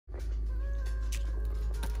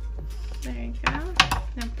There you go.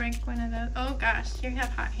 Now break one of those. Oh gosh, you have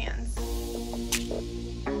hot hands.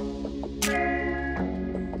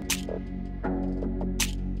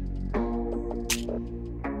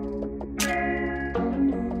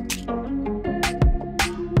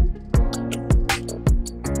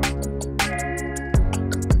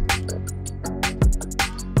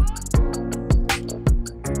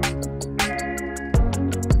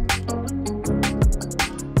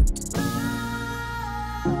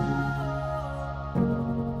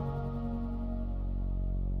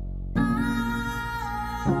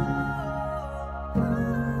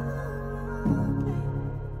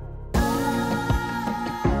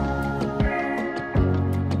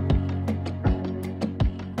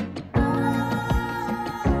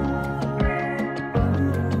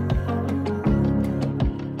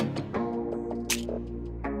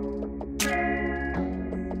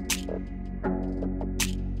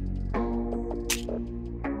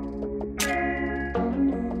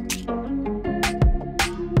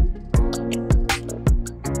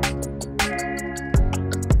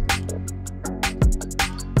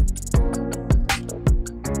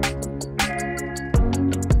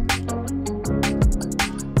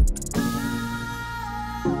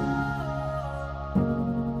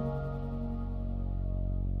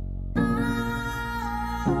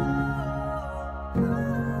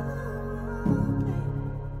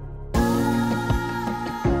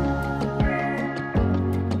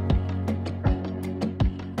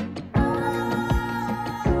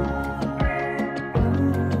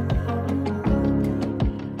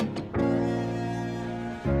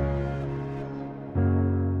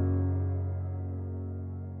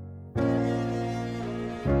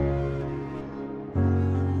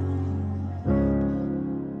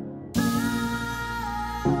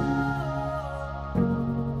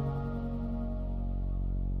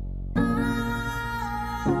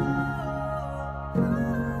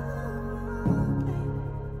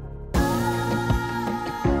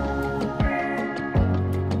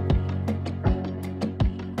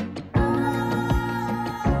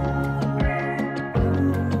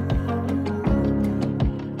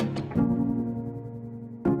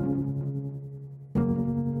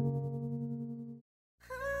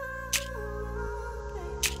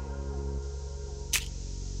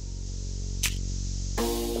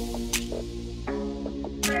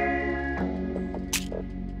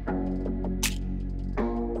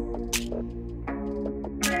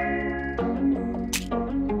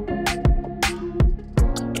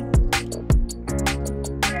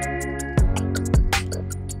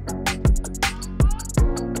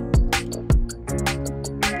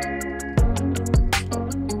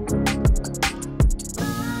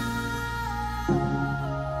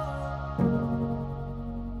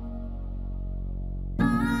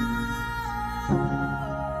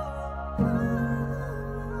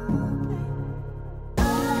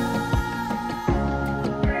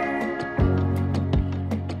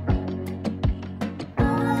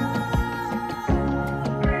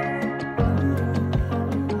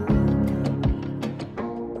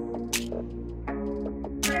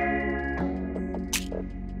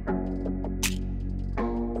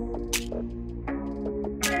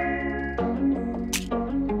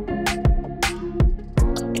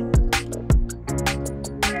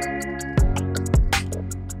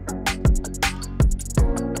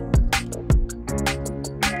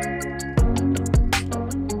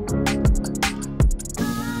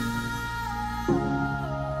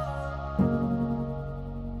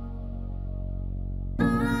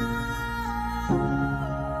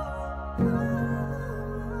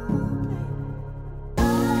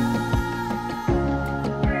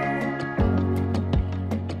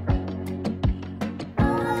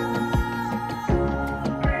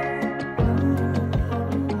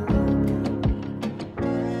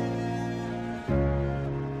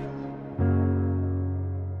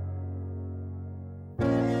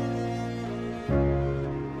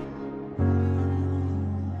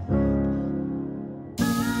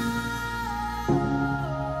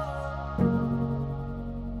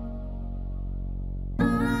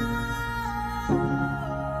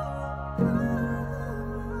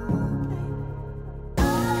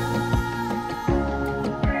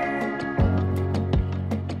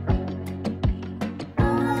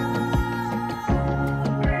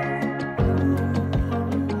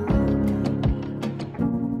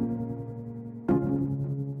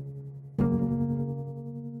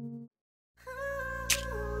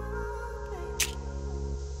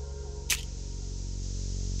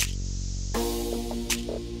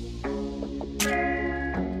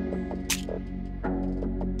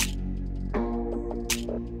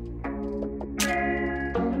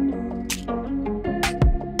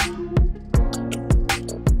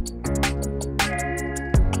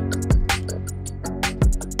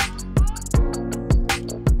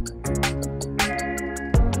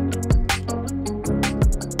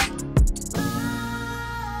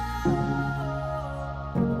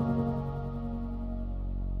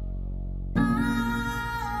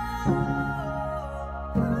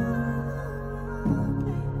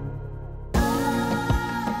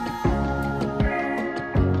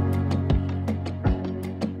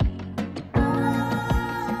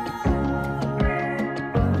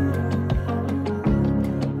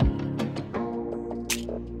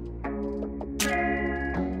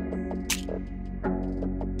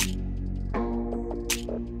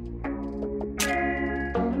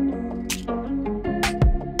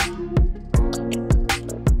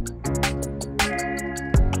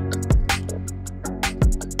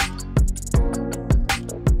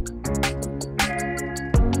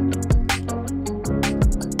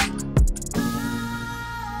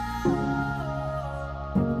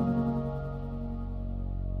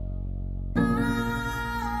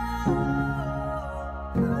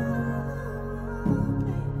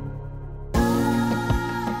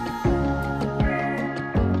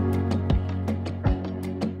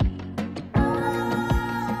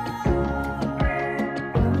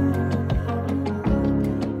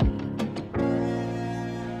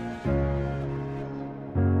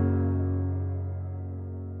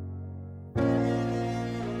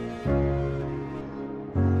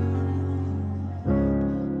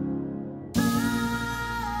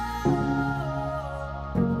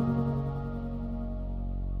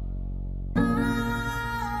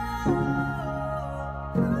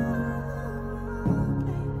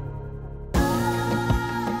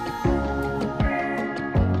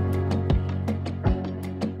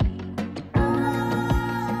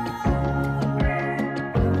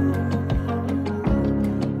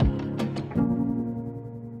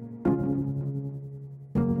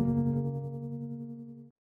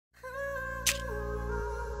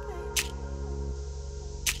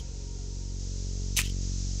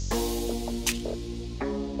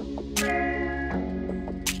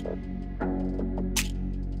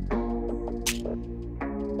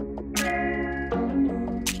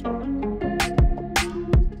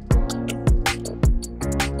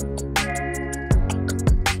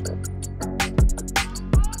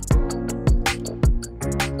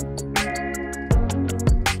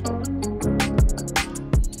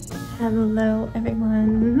 Hello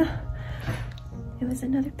everyone. It was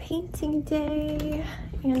another painting day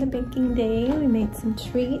and a baking day. We made some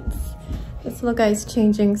treats. This little guy's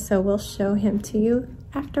changing, so we'll show him to you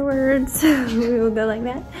afterwards. We will go like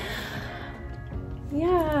that.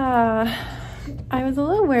 Yeah, I was a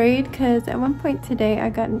little worried because at one point today I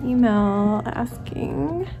got an email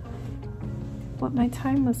asking what my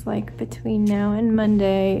time was like between now and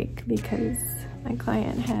Monday because my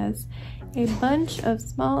client has a bunch of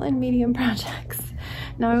small and medium projects.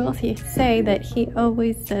 Now I will say that he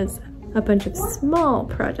always says a bunch of small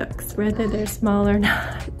projects, whether they're small or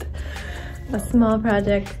not. A small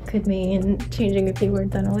project could mean changing a few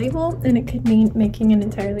words on a label, and it could mean making an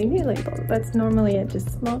entirely new label. That's normally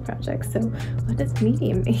just small projects. So what does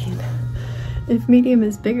medium mean? If medium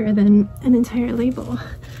is bigger than an entire label,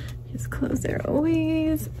 his clothes are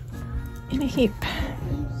always in a heap.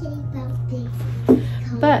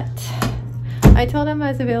 But I told him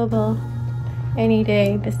I was available any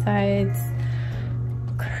day besides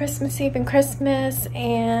Christmas Eve and Christmas,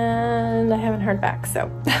 and I haven't heard back, so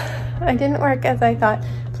I didn't work as I thought.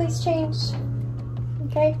 Please change,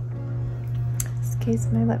 okay? Excuse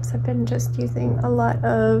my lips. I've been just using a lot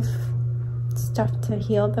of stuff to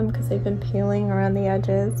heal them because they've been peeling around the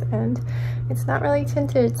edges, and it's not really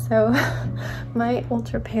tinted, so my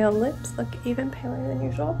ultra pale lips look even paler than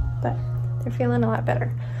usual, but they're feeling a lot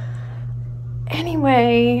better.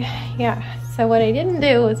 Anyway, yeah, so what I didn't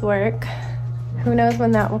do was work. Who knows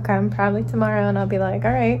when that will come, probably tomorrow, and I'll be like,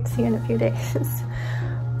 all right, see you in a few days.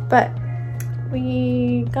 But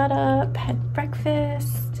we got up, had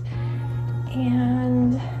breakfast,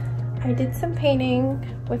 and I did some painting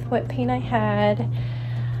with what paint I had.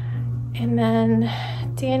 And then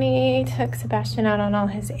Danny took Sebastian out on all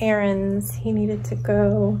his errands. He needed to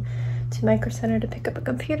go to Micro Center to pick up a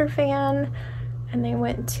computer fan, and they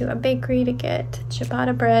went to a bakery to get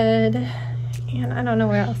ciabatta bread, and I don't know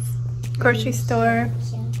where else. Grocery store.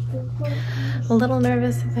 A little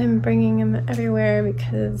nervous of him bringing him everywhere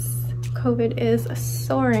because COVID is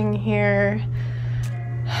soaring here.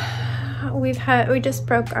 We just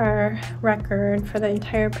broke our record for the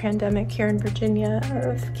entire pandemic here in Virginia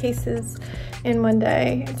of cases in one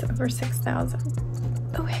day. It's over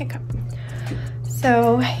 6,000. Oh, hiccup.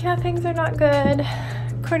 So yeah, things are not good.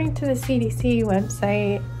 According to the CDC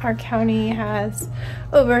website, our county has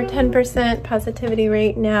over 10% positivity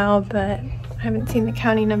rate now, but I haven't seen the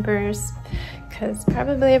county numbers because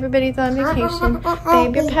probably everybody's on vacation.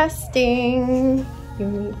 Babe, you're pesting. You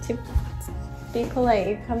need to be polite.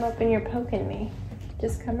 You come up and you're poking me.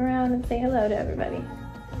 Just come around and say hello to everybody.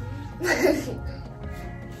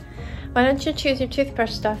 Why don't you choose your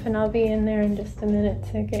toothbrush stuff, and I'll be in there in just a minute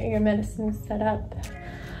to get your medicine set up.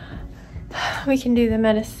 We can do the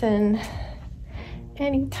medicine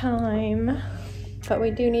anytime, but we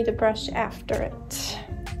do need to brush after it.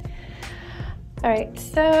 All right,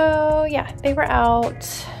 so yeah, they were out,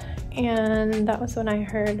 and that was when I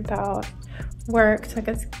heard about work, so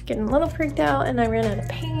I was getting a little freaked out, and I ran out of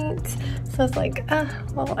paint. So I was like,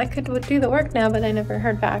 well, I could do the work now, but I never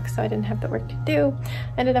heard back, so I didn't have the work to do.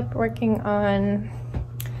 I ended up working on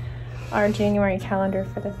our January calendar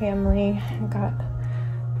for the family and got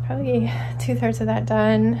probably 2/3 of that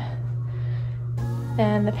done.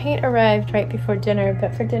 And the paint arrived right before dinner,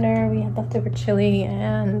 but for dinner we had leftover chili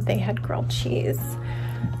and they had grilled cheese.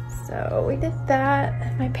 So we did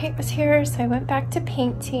that. My paint was here, so I went back to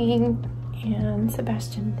painting, and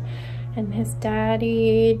Sebastian and his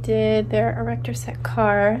daddy did their erector set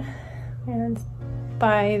car. And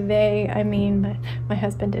by they, I mean my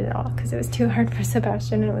husband did it all because it was too hard for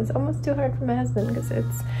Sebastian, and it was almost too hard for my husband because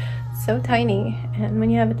it's so tiny, and when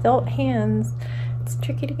you have adult hands it's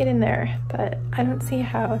tricky to get in there, but I don't see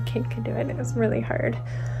how a kid could do it. It was really hard,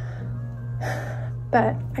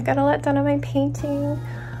 but I got a lot done on my painting.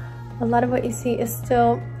 A lot of what you see is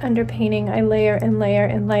still underpainting. I layer and layer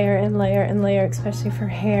and layer and layer and layer, especially for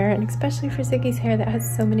hair, and especially for Ziggy's hair that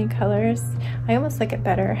has so many colors. I almost like it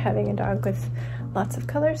better having a dog with lots of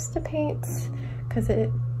colors to paint because it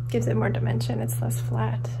gives it more dimension. It's less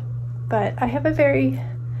flat. But I have a very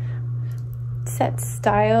set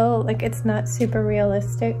style, like it's not super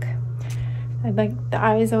realistic. I like the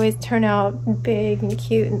eyes always turn out big and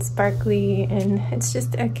cute and sparkly, and it's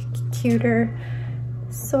just a cuter,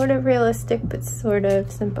 sort of realistic but sort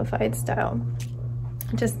of simplified style.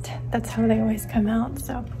 Just that's how they always come out,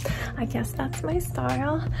 so I guess that's my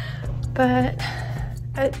style. But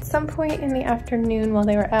at some point in the afternoon while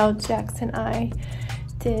they were out, Jax and I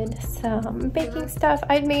did some baking stuff.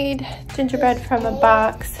 I'd made gingerbread from a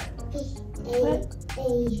box. What?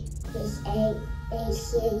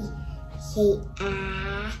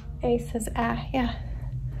 A says ah, yeah.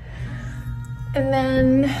 And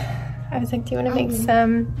then I was like, do you want to make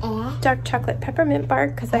some dark chocolate peppermint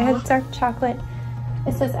bark? Because I had dark chocolate.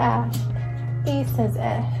 It says Ash. E says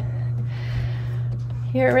eh.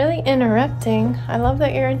 You're really interrupting. I love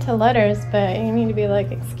that you're into letters, but you need to be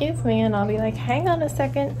like, excuse me, and I'll be like, hang on a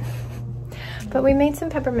second. But we made some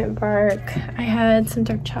peppermint bark. I had some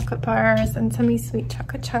dark chocolate bars and some sweet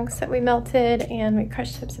chocolate chunks that we melted, and we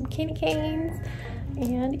crushed up some candy canes,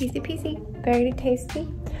 and easy peasy, very tasty.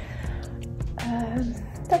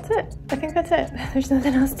 That's it. I think that's it. There's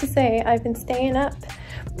nothing else to say. I've been staying up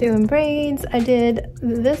doing braids. I did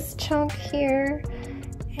this chunk here,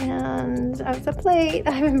 and I was up late.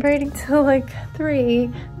 I've been braiding till like 3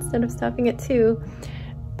 instead of stopping at 2.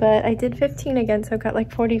 But I did 15 again, so I've got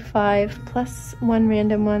like 45 plus one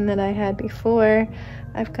random one that I had before.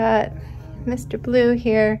 I've got Mr. Blue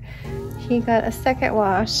here. He got a second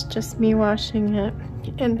wash, just me washing it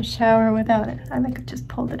in the shower without it. I think I just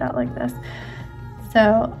pulled it out like this.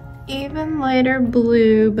 So even lighter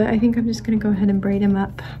blue, but I think I'm just gonna go ahead and braid him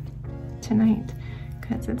up tonight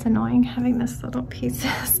because it's annoying having this little piece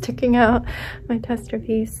sticking out, my tester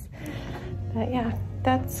piece. But yeah.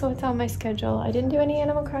 That's what's on my schedule. I didn't do any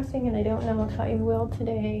Animal Crossing, and I don't know if I will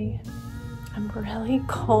today. I'm really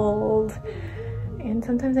cold, and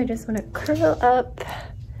sometimes I just want to curl up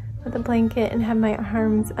with a blanket and have my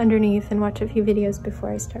arms underneath and watch a few videos before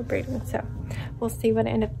I start braiding. So we'll see what I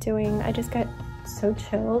end up doing. I just got so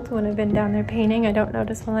chilled when I've been down there painting. I don't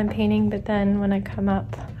notice while I'm painting, but then when I come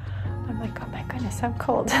up, I'm like, oh my goodness, I'm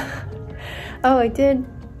cold. Oh, I did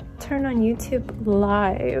turn on YouTube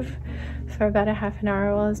Live for about a half an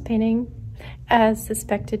hour while I was painting. As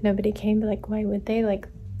suspected, nobody came, but like, why would they? Like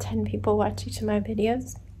 10 people watch each of my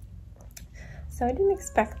videos. So I didn't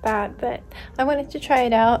expect that, but I wanted to try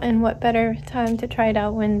it out, and what better time to try it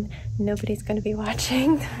out when nobody's going to be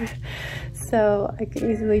watching. So I could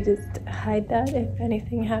easily just hide that if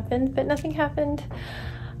anything happened, but nothing happened.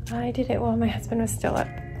 I did it while my husband was still up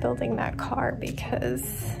building that car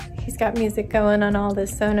because he's got music going on all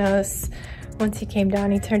this Sonos. Once he came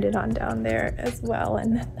down, he turned it on down there as well,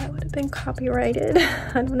 and that would have been copyrighted.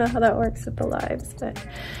 I don't know how that works with the lives, but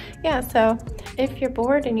yeah, so if you're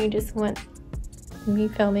bored and you just want me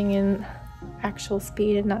filming in actual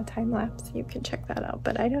speed and not time-lapse, you can check that out,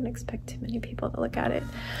 but I don't expect too many people to look at it.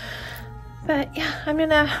 But yeah, I'm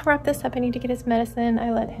gonna wrap this up. I need to get his medicine.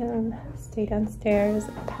 I let him stay downstairs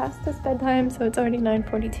past his bedtime, so it's already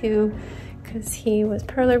 9:42. Because he was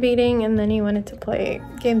perler beating, and then he wanted to play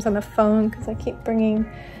games on the phone because I keep bringing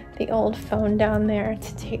the old phone down there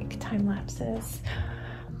to take time lapses.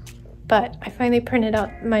 But I finally printed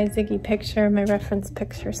out my Ziggy picture, my reference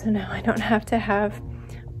picture, so now I don't have to have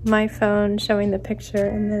my phone showing the picture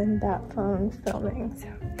and then that phone filming. So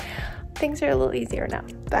things are a little easier now,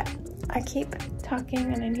 but I keep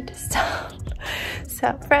talking and I need to stop.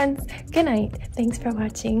 So friends, good night. Thanks for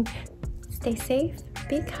watching. Stay safe,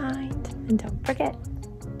 be kind, and don't forget,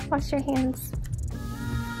 wash your hands.